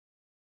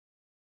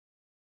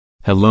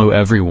Hello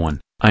everyone,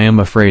 I am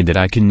afraid that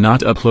I cannot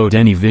upload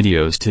any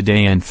videos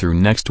today and through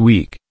next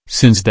week,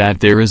 since that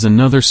there is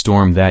another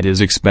storm that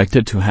is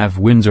expected to have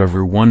winds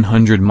over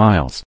 100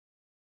 miles.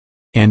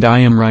 And I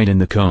am right in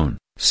the cone,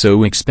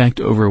 so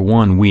expect over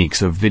 1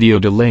 weeks of video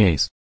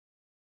delays.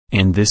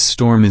 And this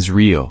storm is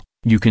real,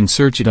 you can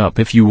search it up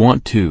if you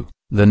want to.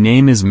 The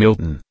name is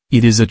Milton.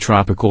 It is a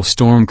tropical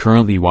storm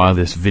currently while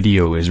this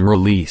video is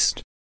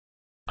released.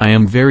 I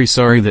am very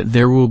sorry that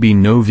there will be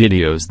no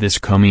videos this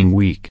coming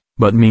week,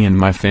 but me and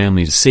my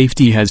family's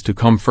safety has to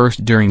come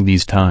first during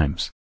these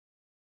times.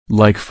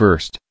 Like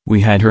first,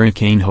 we had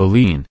Hurricane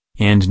Helene,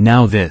 and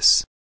now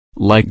this.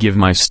 Like give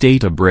my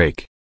state a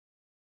break.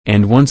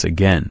 And once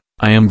again,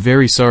 I am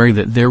very sorry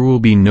that there will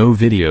be no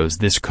videos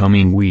this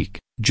coming week,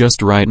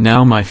 just right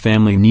now my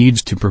family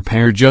needs to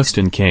prepare just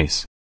in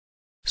case.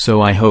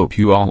 So I hope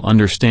you all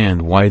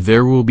understand why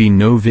there will be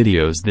no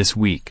videos this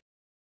week.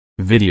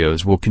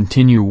 Videos will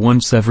continue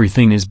once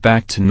everything is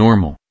back to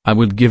normal. I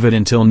would give it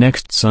until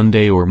next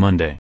Sunday or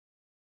Monday.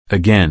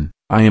 Again,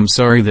 I am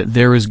sorry that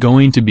there is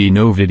going to be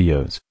no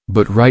videos,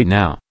 but right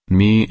now,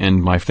 me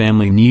and my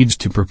family needs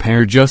to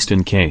prepare just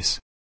in case.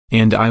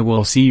 And I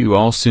will see you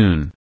all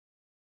soon.